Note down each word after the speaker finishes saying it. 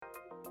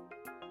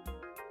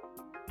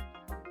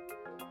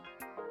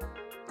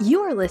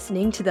You are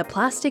listening to the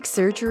Plastic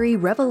Surgery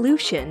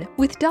Revolution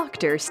with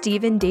Dr.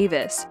 Stephen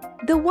Davis,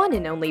 the one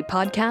and only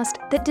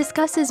podcast that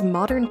discusses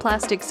modern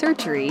plastic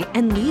surgery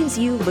and leaves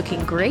you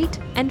looking great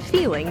and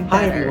feeling better.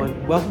 Hi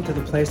everyone, welcome to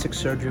the Plastic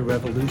Surgery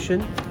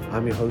Revolution.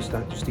 I'm your host,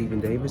 Dr. Stephen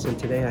Davis, and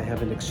today I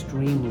have an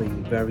extremely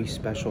very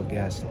special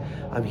guest.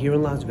 I'm here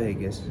in Las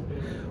Vegas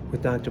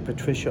with Dr.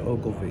 Patricia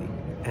Ogilvie,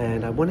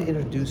 and I want to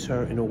introduce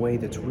her in a way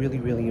that's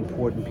really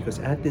important because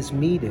at this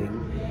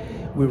meeting,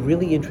 we're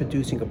really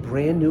introducing a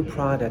brand new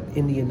product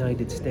in the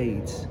United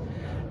States,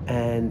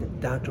 and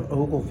Dr.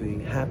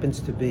 Ogilvie happens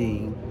to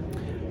be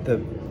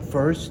the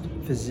first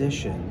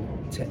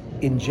physician to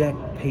inject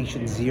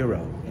patient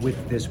zero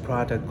with this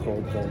product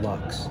called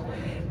Volux.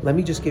 Let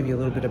me just give you a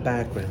little bit of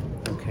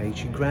background, okay?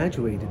 She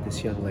graduated,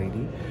 this young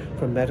lady,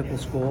 from medical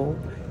school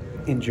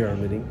in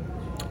Germany,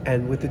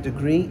 and with a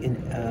degree in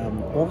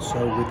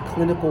also with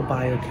clinical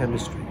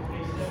biochemistry.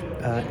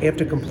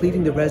 After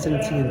completing the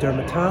residency in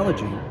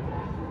dermatology,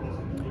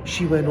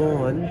 she went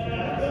on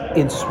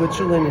in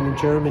Switzerland and in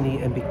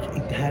Germany and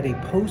had a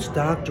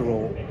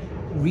postdoctoral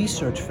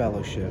research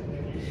fellowship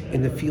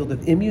in the field of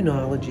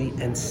immunology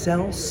and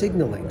cell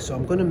signaling. So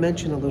I'm going to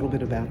mention a little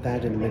bit about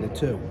that in a minute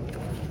too.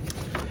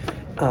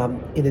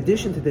 In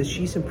addition to this,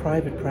 she's in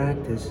private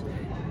practice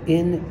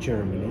in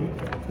Germany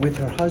with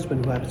her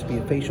husband, who happens to be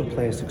a facial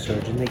plastic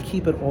surgeon. They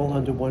keep it all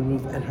under one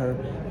roof, and her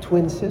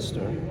twin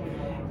sister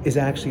is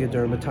actually a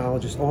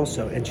dermatologist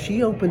also. And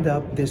she opened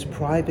up this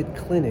private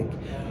clinic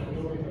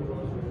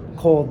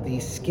called the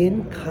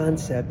Skin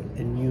Concept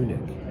in Munich,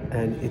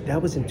 and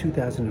that was in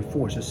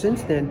 2004. So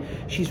since then,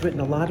 she's written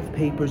a lot of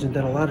papers and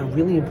done a lot of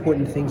really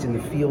important things in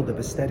the field of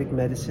aesthetic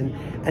medicine,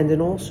 and then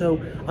also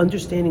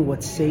understanding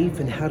what's safe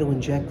and how to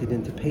inject it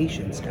into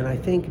patients. And I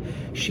think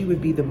she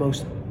would be the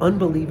most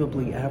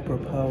unbelievably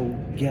apropos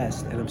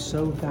guest, and I'm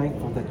so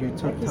thankful that you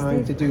took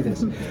time to do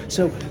this.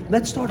 So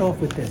let's start off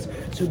with this.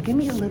 So give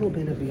me a little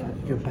bit of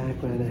your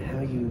background and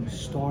how you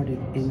started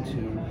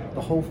into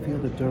the whole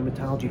field of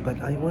dermatology,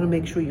 but I want to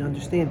make sure you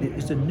understand that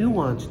there's a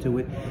nuance to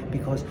it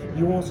because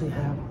you also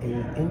have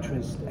an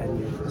interest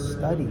and a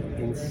study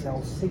in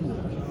cell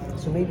signaling.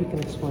 So maybe you can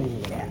explain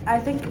a little. I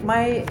think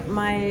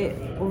my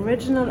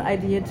original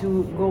idea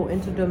to go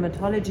into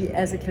dermatology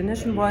as a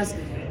clinician was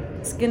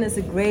skin is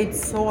a great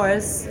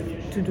source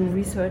to do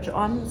research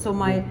on. So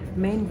my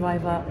main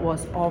driver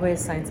was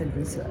always science and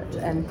research.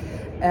 And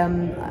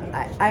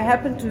I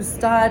happened to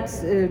start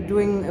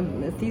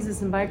doing a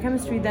thesis in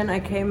biochemistry. Then I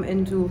came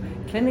into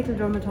clinical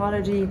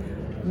dermatology,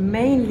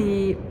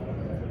 mainly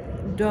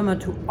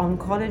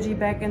dermato-oncology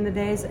back in the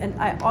days. And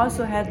I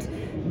also had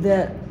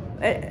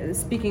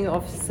speaking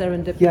of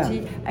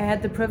serendipity, I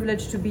had the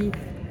privilege to be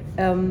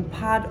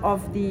part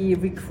of the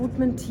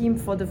recruitment team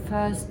for the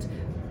first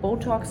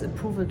Botox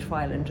approval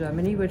trial in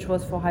Germany, which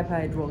was for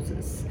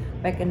hyperhidrosis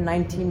back in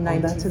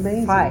 1995. Oh, that's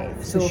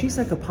amazing. So she's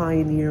like a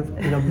pioneer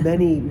in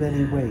many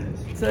ways.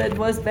 So it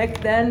was back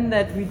then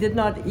that we did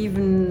not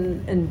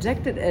even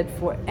injected it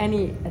for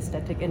any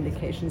aesthetic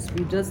indications.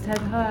 We just had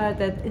heard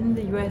that in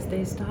the US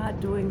they start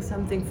doing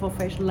something for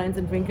facial lines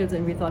and wrinkles,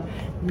 and we thought,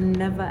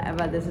 never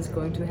ever this is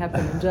going to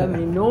happen in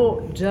Germany.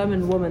 No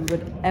German woman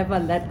would ever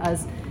let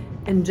us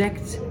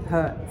inject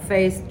her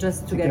face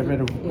just to get rid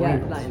of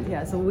lines.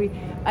 Yeah, so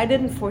I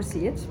didn't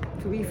foresee it,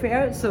 to be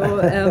fair. So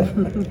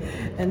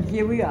and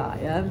here we are.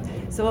 Yeah.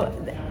 So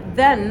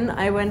then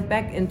I went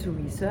back into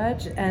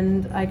research,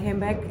 and I came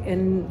back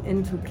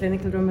into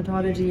clinical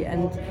dermatology,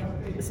 and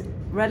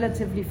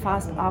relatively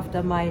fast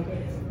after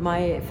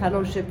my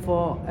fellowship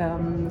for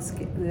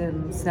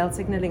cell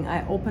signaling,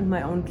 I opened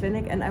my own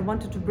clinic, and I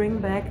wanted to bring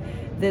back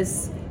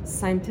this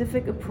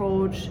scientific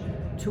approach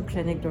to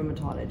clinic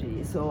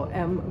dermatology. So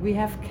we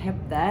have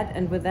kept that,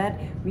 and with that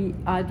we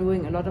are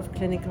doing a lot of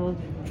clinical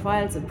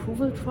trials,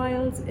 approval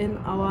trials in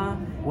our...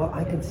 Well,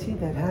 I can see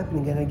that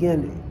happening, and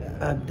again,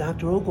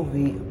 Dr.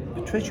 Ogilvie,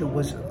 Patricia,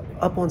 was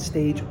up on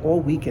stage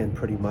all weekend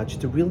pretty much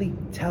to really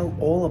tell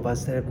all of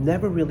us that have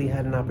never really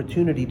had an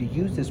opportunity to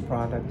use this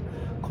product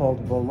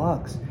called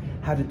Volux,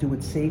 how to do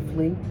it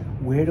safely,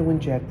 where to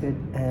inject it,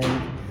 and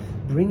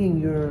bringing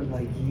your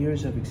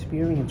years of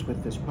experience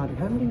with this product.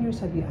 How many years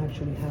have you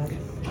actually had to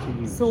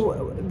use?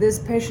 So this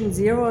patient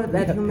zero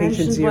that you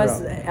mentioned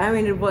was,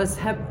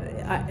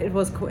 it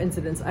was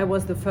coincidence. I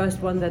was the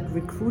first one that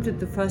recruited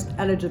the first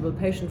eligible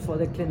patient for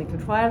the clinical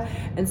trial,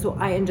 and so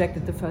I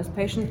injected the first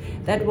patient.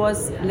 That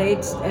was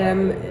late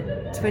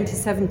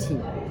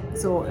 2017.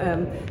 So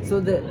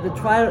the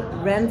trial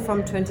ran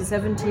from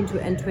 2017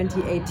 to end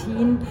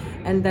 2018,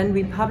 and then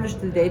we published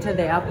the data.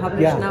 They are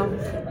published now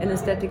in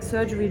Aesthetic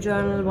Surgery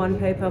Journal, one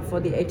paper for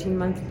the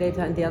 18-month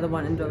data and the other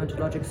one in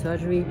Dermatologic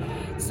Surgery.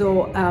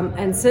 So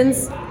and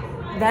since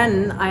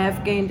then I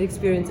have gained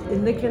experience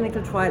in the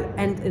clinical trial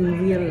and in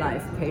real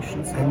life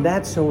patients. And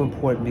that's so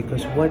important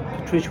because what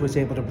Patricia was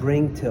able to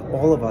bring to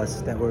all of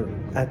us that were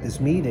at this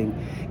meeting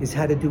is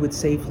how to do it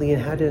safely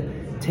and how to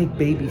take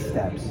baby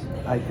steps,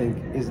 I think,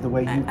 is the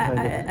way you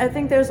I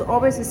think there's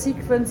always a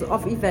sequence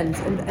of events,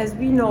 and as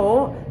we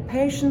know,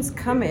 patients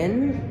come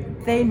in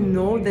they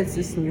know this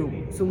is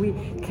new. So we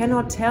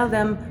cannot tell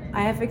them,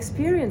 I have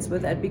experience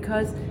with that,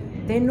 because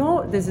they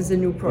know this is a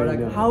new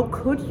product. How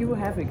could you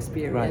have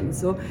experience? Right.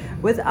 So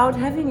without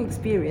having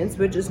experience,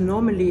 which is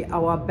normally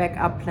our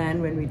backup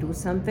plan when we do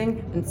something,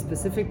 and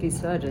specifically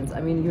surgeons,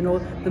 I mean,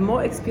 the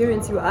more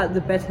experienced you are,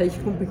 the better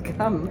you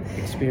become.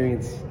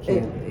 Experience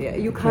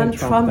you can't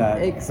trump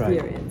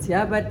experience,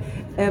 right. But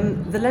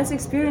the less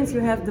experience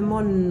you have, the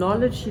more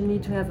knowledge you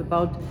need to have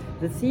about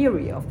the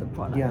theory of the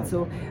product. Yeah.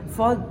 So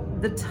for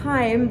the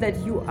time that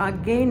you are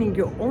gaining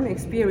your own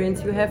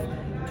experience, you have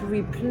to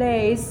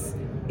replace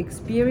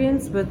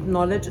experience with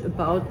knowledge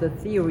about the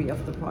theory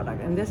of the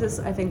product. And this is,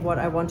 I think, what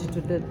I wanted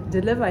to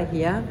deliver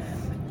here.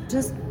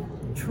 Just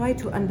try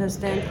to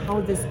understand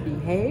how this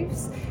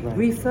behaves, right.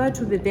 Refer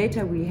to the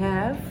data we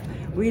have,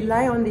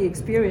 rely on the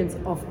experience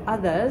of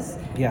others,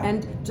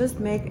 and just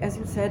make, as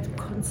you said,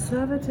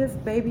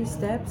 conservative baby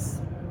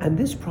steps. And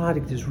this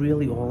product is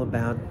really all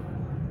about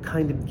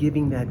kind of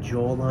giving that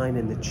jawline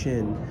and the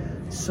chin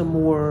some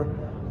more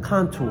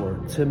contour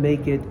to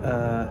make it,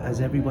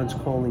 as everyone's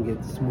calling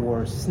it,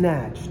 more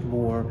snatched,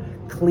 more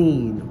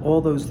clean, all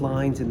those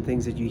lines and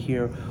things that you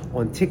hear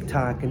on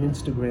TikTok and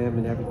Instagram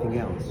and everything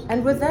else.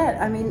 And with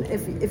that, I mean,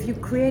 if you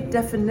create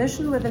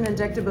definition with an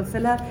injectable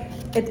filler,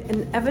 it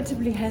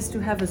inevitably has to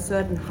have a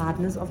certain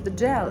hardness of the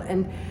gel.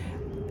 And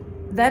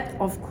that,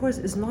 of course,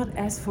 is not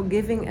as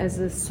forgiving as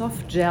a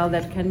soft gel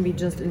that can be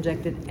just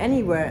injected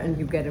anywhere and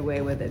you get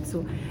away with it.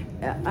 So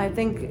I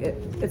think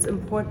it's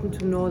important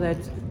to know that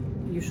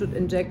you should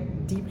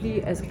inject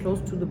deeply, as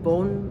close to the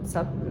bone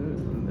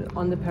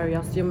on the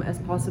periosteum as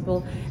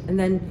possible, and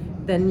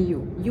then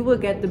you will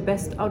get the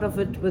best out of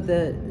it with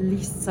the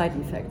least side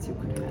effects you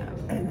could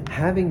have. And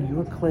having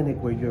your clinic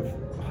where your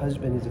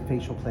husband is a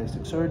facial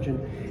plastic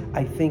surgeon,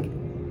 I think,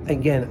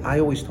 again, I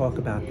always talk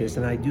about this,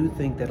 and I do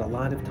think that a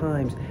lot of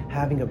times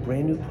having a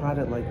brand new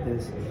product like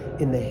this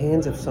in the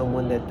hands of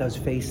someone that does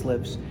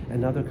facelifts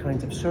and other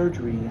kinds of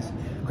surgeries,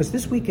 because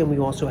this weekend we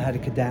also had a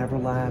cadaver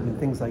lab and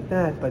things like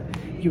that, but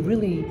you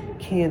really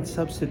can't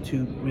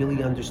substitute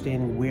really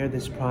understanding where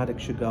this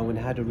product should go and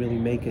how to really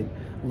make it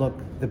look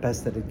the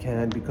best that it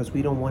can, because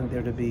we don't want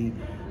there to be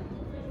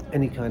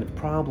any kind of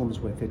problems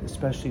with it,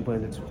 especially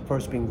when it's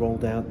first being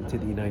rolled out into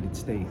the United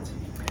States.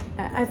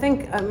 I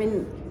think, I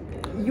mean,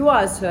 you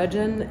are a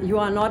surgeon, you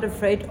are not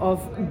afraid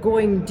of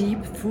going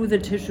deep through the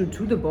tissue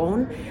to the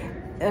bone.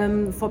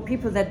 For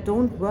people that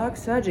don't work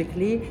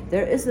surgically,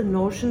 there is a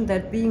notion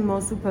that being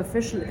more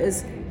superficial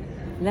is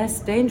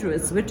less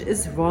dangerous, which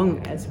is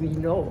wrong, as we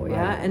know. Right.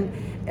 Yeah,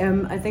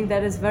 and I think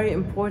that is very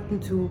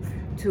important to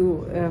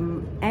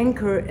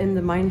anchor in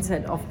the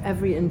mindset of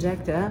every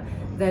injector,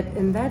 that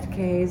in that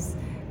case,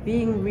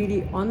 being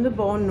really on the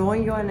bone,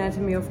 knowing your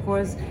anatomy, of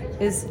course,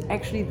 is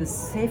actually the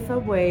safer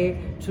way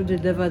to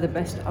deliver the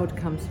best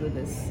outcomes with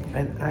this.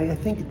 And I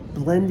think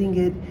blending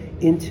it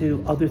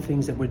into other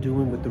things that we're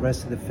doing with the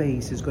rest of the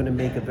face is going to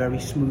make a very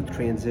smooth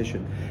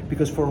transition.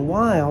 Because for a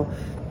while,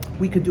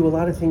 we could do a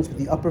lot of things with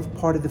the upper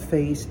part of the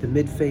face, the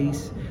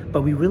mid-face,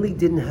 but we really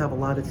didn't have a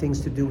lot of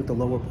things to do with the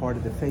lower part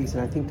of the face.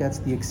 And I think that's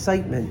the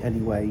excitement,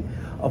 anyway,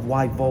 of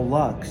why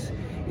Volux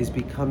is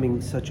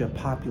becoming such a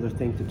popular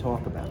thing to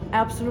talk about.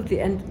 Absolutely,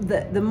 and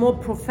the more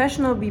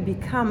professional we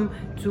become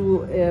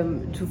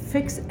to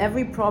fix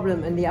every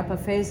problem in the upper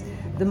face,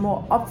 the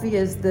more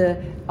obvious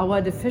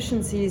our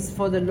deficiencies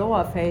for the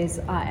lower face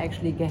are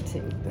actually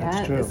getting.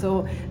 That's true.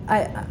 So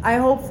I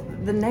hope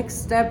the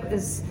next step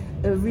is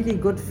a really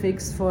good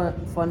fix for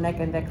neck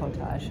and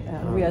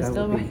décolletage. We are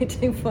still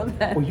waiting for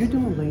that. Well, you're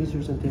doing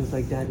lasers and things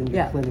like that in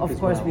your clinic as well. Of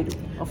course we do.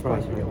 Of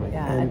course we do.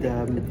 Yeah,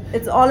 and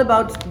it's all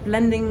about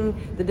blending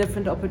the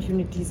different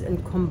opportunities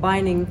and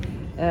combining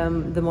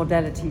the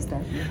modalities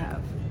that we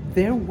have.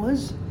 There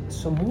was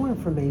some more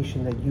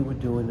information that you were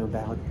doing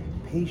about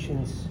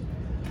patients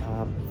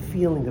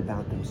feeling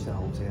about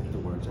themselves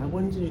afterwards. I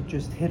wanted to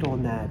just hit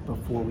on that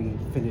before we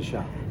finish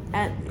up.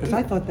 Because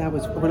I thought that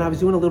was, when I was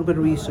doing a little bit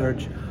of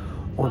research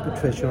on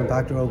Patricia and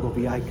Dr.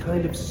 Ogilvie, I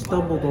kind of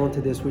stumbled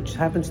onto this, which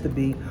happens to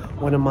be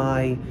one of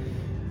my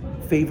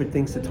favorite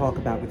things to talk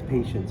about with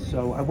patients.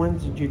 So I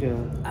wanted you to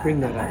bring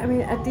that up. I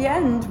mean, at the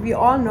end, we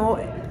all know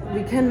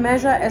we can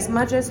measure as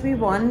much as we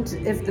want.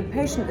 If the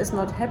patient is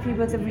not happy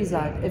with the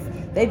result, if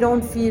they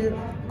don't feel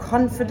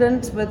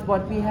confident with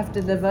what we have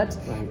delivered,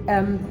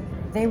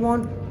 they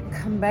won't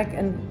come back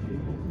and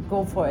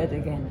go for it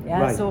again.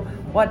 Yeah. Right. So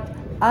what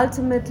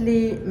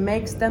ultimately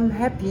makes them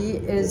happy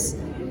is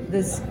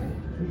this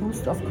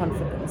boost of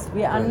confidence.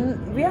 We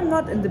are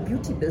not in the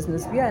beauty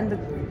business. We are in the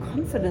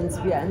confidence.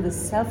 We are in the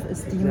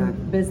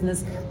self-esteem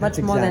business, much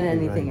more than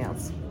anything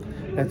else.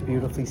 That's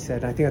beautifully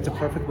said. I think that's a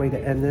perfect way to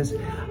end this.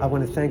 I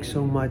want to thank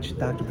so much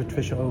Dr.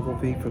 Patricia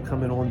Ogilvie for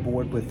coming on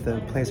board with the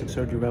Plastic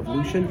Surgery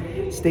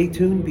Revolution. Stay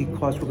tuned,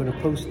 because we're going to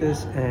post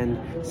this and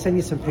send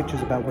you some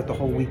pictures about what the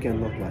whole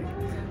weekend looked like.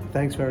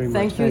 Thanks very much.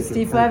 Thank you,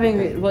 Steve, for having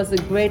me. It was a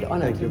great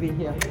honor to be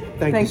here.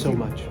 Thank you so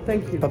much.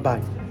 Thank you.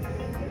 Bye-bye.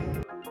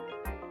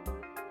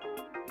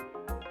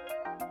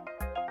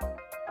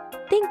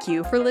 Thank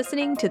you for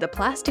listening to the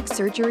Plastic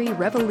Surgery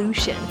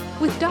Revolution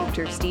with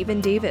Dr.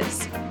 Stephen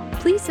Davis.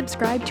 Please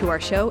subscribe to our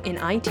show in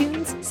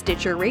iTunes,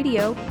 Stitcher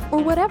Radio,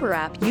 or whatever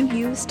app you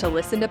use to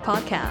listen to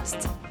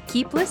podcasts.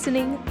 Keep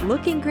listening,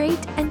 looking great,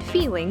 and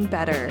feeling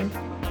better.